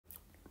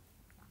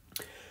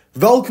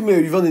Welcome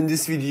everyone. In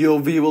this video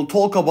we will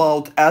talk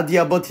about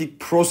adiabatic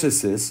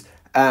processes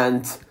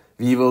and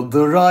we will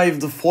derive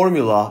the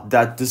formula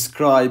that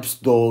describes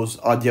those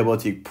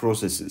adiabatic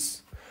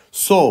processes.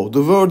 So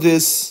the word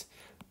is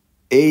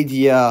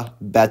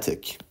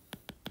adiabatic.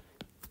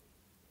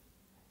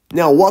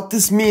 Now what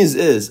this means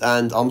is,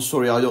 and I'm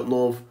sorry I don't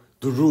know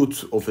the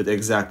root of it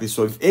exactly,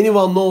 so if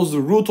anyone knows the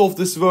root of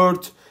this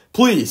word,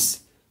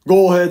 please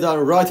go ahead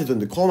and write it in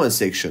the comment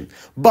section.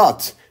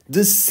 But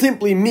this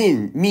simply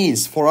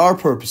means for our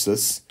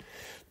purposes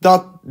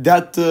that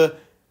the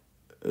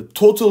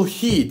total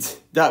heat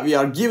that we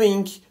are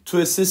giving to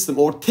a system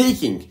or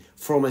taking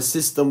from a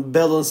system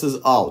balances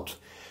out.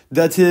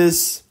 That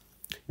is,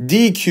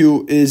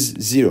 dq is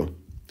 0.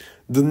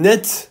 The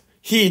net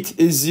heat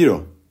is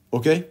 0,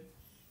 okay?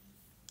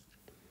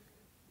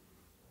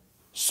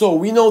 So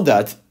we know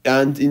that,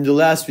 and in the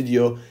last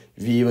video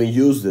we even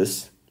used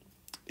this.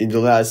 In the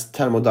last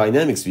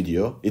thermodynamics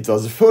video, it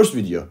was the first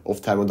video of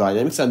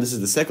thermodynamics and this is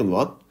the second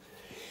one.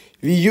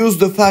 We used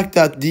the fact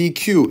that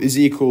dq is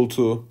equal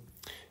to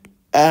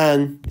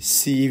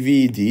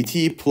ncv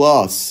dt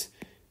plus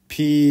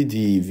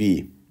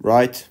pdv,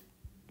 right?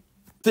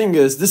 Thing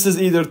is, this is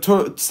either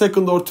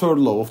second or third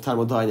law of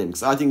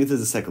thermodynamics. I think it is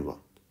the second one.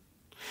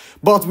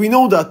 But we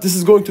know that this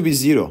is going to be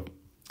 0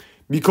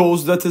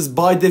 because that is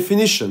by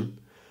definition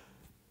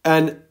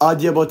an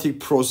adiabatic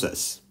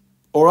process.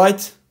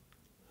 Alright?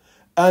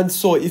 And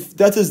so if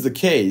that is the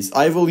case,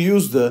 I will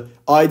use the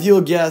ideal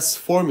gas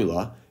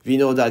formula. We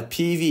know that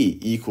PV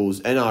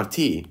equals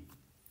nRT.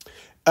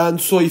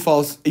 And so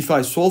if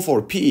I solve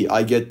for P,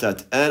 I get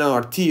that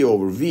nRT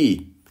over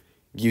V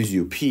gives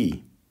you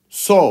P.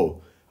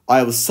 So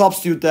I will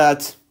substitute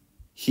that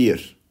here.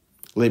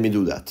 Let me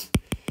do that.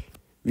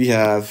 We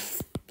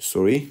have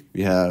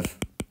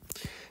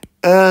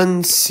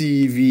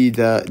ncv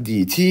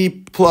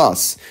dt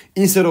plus,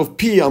 instead of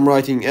P, I'm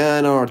writing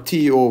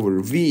nRT over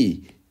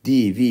V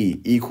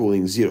dv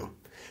equaling 0.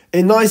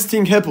 A nice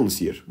thing happens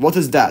here. What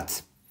is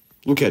that?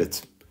 Look at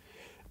it.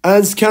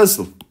 N's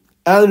cancel.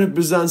 N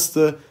represents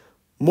the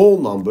mole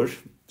number.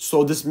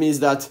 So this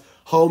means that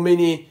how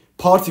many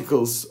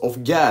particles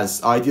of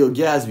gas, ideal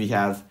gas we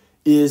have,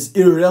 is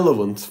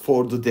irrelevant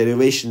for the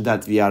derivation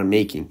that we are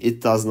making.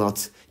 It does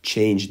not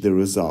change the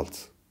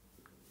result.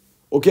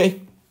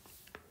 Okay?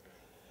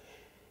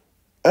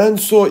 And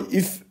so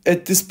if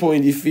at this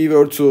point, if we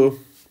were to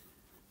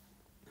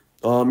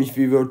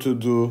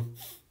do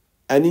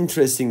an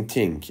interesting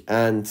thing,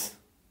 and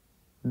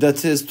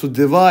that is to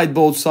divide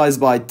both sides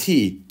by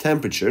T,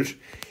 temperature,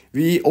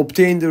 we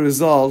obtain the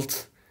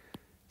result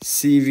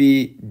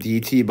Cv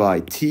dt by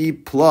T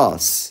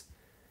plus,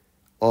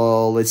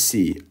 let's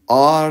see,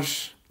 R,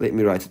 let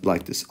me write it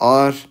like this,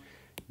 R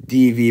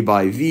dV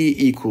by V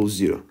equals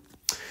 0.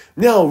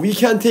 Now we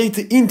can take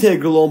the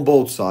integral on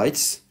both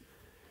sides,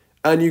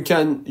 and you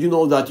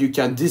know that you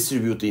can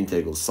distribute the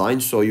integral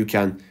sign, so you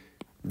can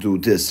do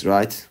this,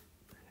 right?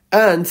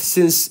 And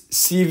since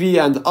Cv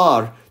and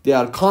R, they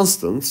are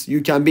constants,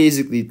 you can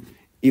basically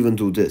even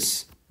do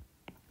this.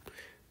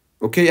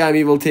 Okay, and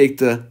we will take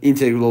the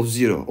integral of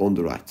 0 on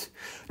the right.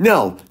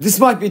 Now, this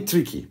might be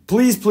tricky.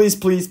 Please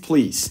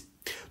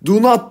do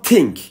not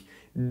think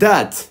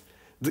that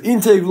the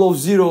integral of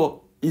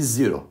 0 is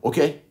 0,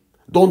 okay?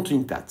 Don't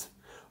think that.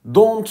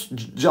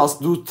 Don't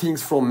just do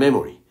things from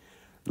memory.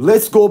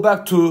 Let's go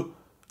back to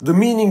the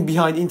meaning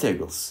behind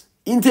integrals.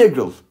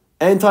 Integral,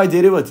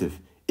 antiderivative,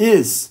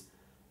 is,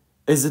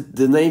 as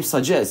the name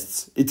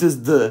suggests, it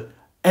is the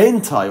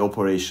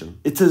anti-operation.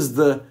 It is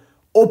the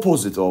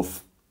opposite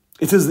of,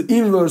 it is the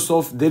inverse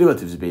of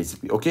derivatives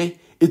basically, okay?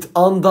 It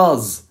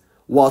undoes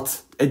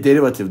what a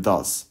derivative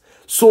does.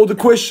 So the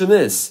question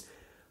is,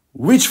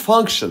 which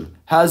function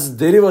has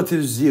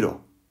derivative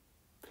 0?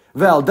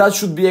 Well, that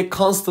should be a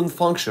constant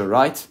function,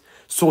 right?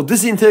 So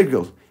this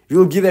integral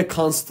will give a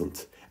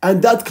constant.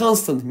 And that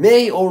constant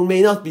may or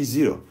may not be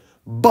 0.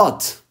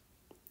 But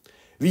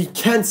we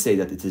can't say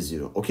that it is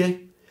 0,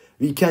 okay?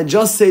 We can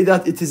just say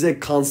that it is a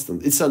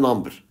constant. It's a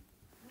number.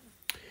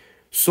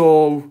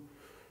 So,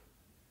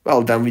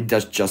 well, then we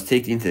just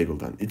take the integral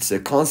then. It's a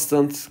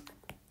constant.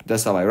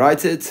 That's how I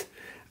write it.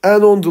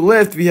 And on the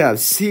left, we have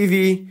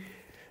Cv.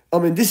 I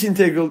mean, this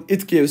integral,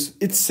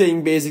 it's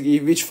saying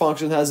basically which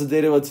function has a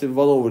derivative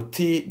 1 over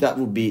t. That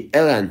would be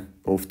ln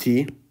of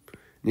t,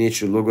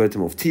 natural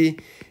logarithm of t.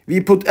 We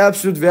put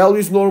absolute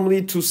values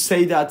normally to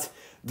say that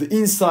the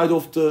inside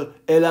of the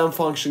ln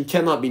function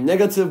cannot be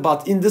negative,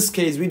 but in this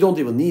case we don't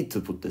even need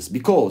to put this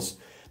because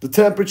the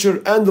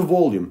temperature and the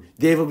volume,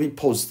 they will be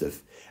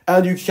positive.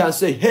 And you can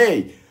say,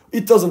 hey,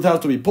 it doesn't have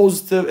to be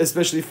positive,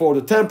 especially for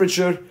the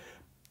temperature.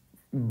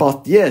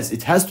 But yes,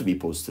 it has to be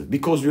positive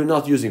because we're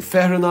not using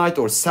Fahrenheit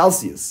or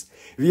Celsius.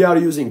 We are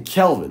using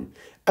Kelvin.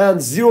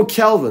 And 0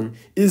 Kelvin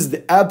is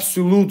the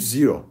absolute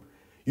 0.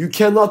 You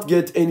cannot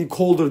get any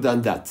colder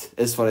than that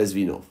as far as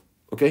we know.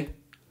 Okay?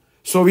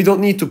 So we don't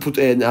need to put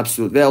an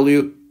absolute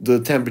value. The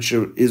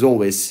temperature is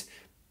always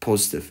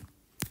positive.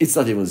 It's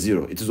not even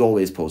 0. It is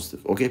always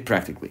positive. Okay?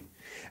 Practically.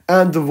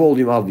 And the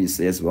volume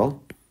obviously as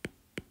well.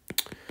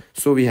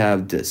 So we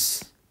have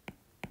this.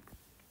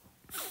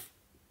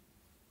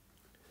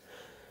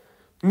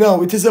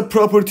 Now, it is a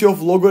property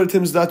of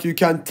logarithms that you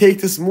can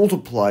take this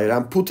multiplier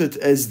and put it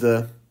as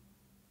the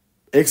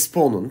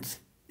exponent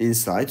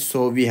inside.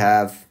 So we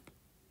have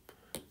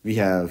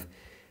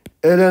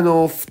ln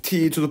of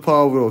t to the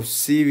power of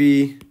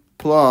cv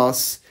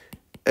plus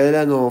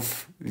ln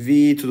of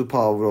v to the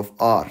power of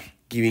r,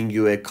 giving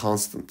you a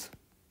constant.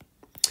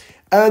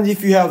 And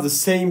if you have the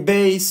same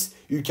base,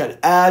 you can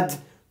add,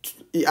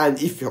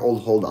 and if you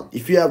hold on,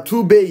 if you have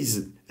two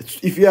bases,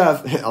 if you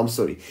have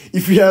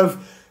if you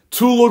have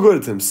two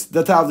logarithms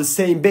that have the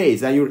same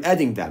base and you're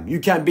adding them, you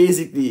can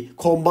basically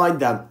combine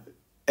them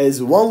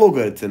as one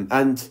logarithm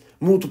and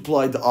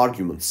multiply the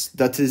arguments.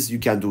 That is, you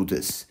can do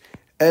this.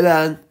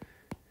 ln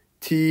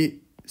t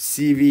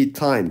cv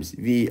times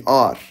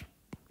vr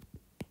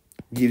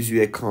gives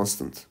you a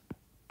constant.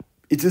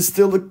 It is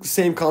still the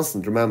same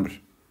constant, remember.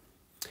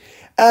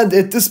 And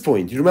at this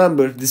point,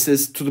 remember, this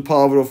is to the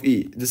power of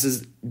e. This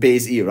is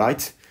base e,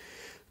 right?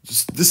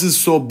 This is,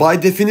 so by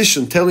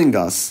definition, telling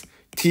us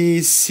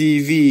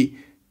TCV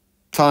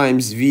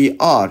times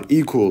VR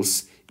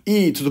equals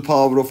e to the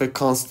power of a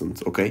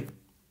constant, okay?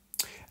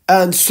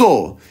 And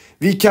so,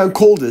 we can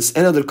call this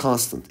another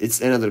constant.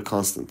 It's another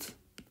constant.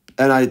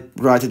 And I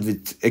write it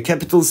with a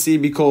capital C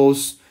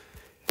because,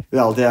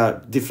 well, they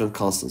are different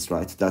constants,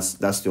 right? That's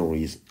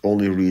the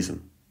only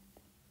reason.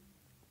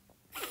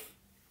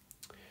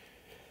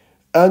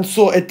 And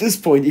so at this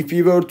point, if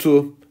we were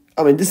to,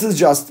 this is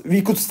just,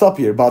 we could stop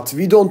here, but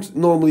we don't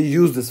normally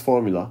use this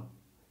formula.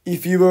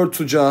 If you were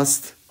to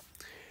just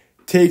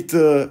take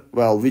the,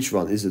 well, which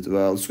one is it?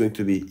 Well, it's going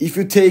to be, if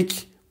you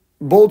take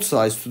both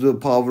sides to the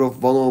power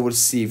of 1 over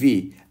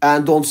CV,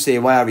 and don't say,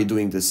 why are we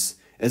doing this?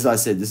 As I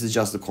said, this is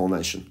just a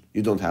convention.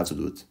 You don't have to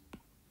do it.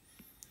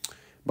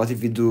 But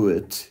if we do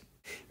it,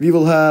 we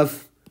will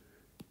have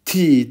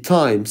t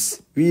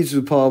times v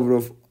to the power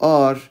of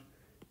r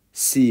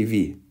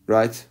CV,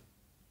 right?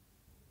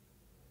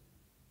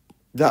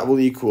 That will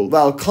equal,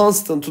 well,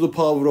 constant to the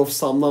power of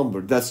some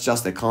number. That's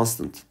just a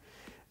constant.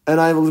 And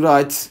I will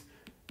write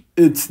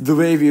it the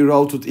way we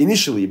wrote it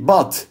initially.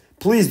 But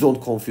please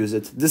don't confuse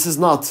it. This is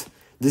not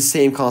the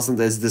same constant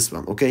as this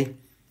one, okay?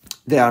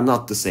 They are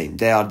not the same.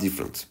 They are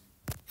different.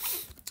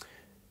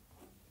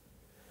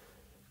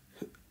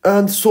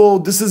 And so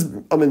this is,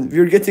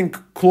 we're getting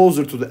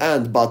closer to the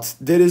end. But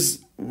there is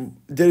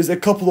a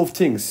couple of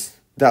things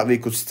that we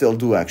could still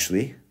do,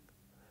 actually.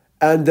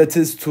 And that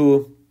is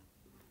to,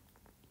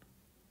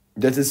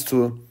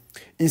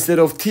 instead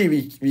of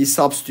t, we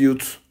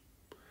substitute,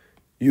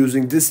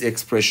 using this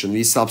expression,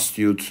 we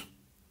substitute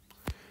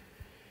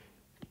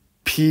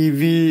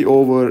PV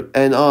over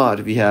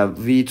NR. We have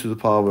V to the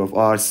power of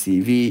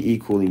RCV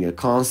equaling a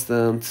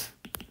constant.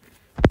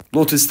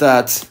 Notice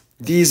that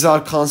these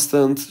are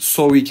constant,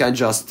 so we can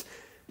just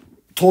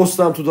toss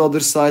them to the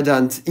other side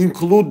and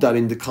include them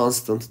in the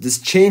constant. This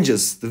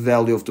changes the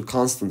value of the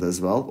constant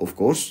as well, of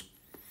course.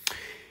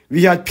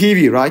 We had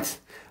PV, right?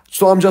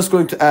 So I'm just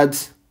going to add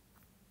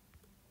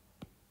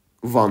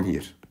 1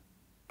 here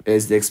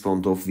as the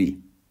exponent of V.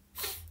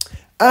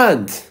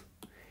 And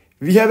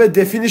we have a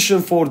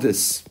definition for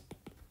this.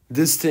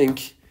 This thing,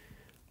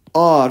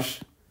 R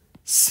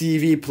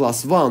CV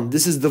plus 1,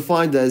 this is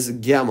defined as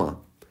gamma.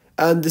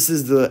 And this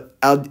is the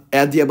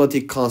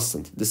adiabatic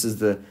constant. This is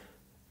the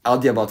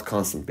adiabatic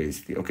constant,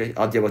 basically, okay?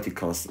 Adiabatic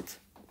constant.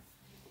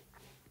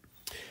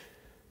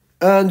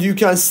 And you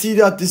can see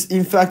that this,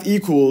 in fact,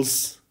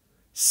 equals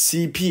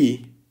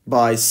CP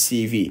by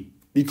CV.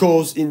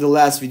 Because in the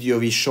last video,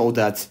 we showed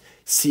that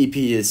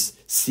CP is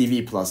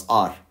CV plus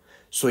R.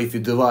 So if you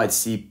divide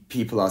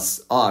CP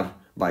plus R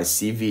by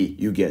CV,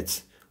 you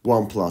get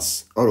 1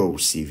 plus R over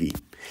CV.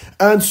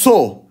 And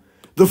so,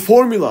 the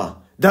formula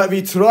that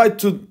we tried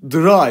to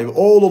derive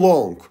all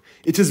along,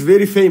 it is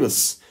very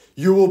famous.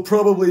 You will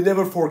probably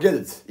never forget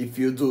it if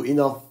you do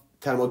enough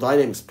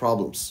thermodynamics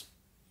problems.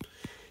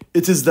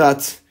 It is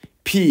that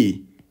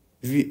P,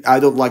 V,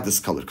 I don't like this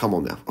color, come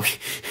on now.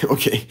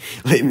 Okay,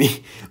 let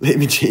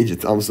me change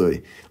it, I'm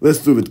sorry. Let's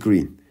do it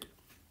green.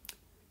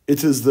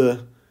 It is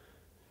the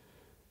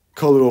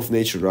color of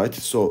nature, right?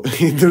 So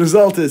the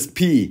result is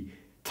P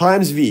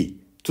times V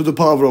to the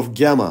power of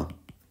gamma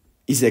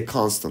is a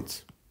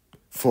constant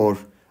for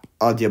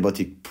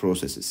adiabatic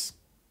processes.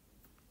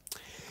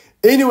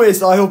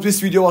 Anyways, I hope this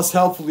video was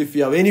helpful. If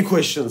you have any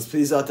questions,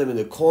 please add them in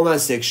the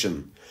comment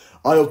section.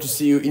 I hope to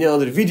see you in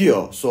another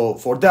video. So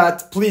for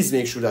that, please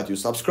make sure that you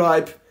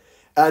subscribe.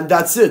 And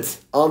that's it.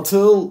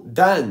 Until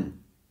then,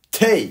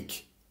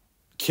 take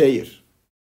care.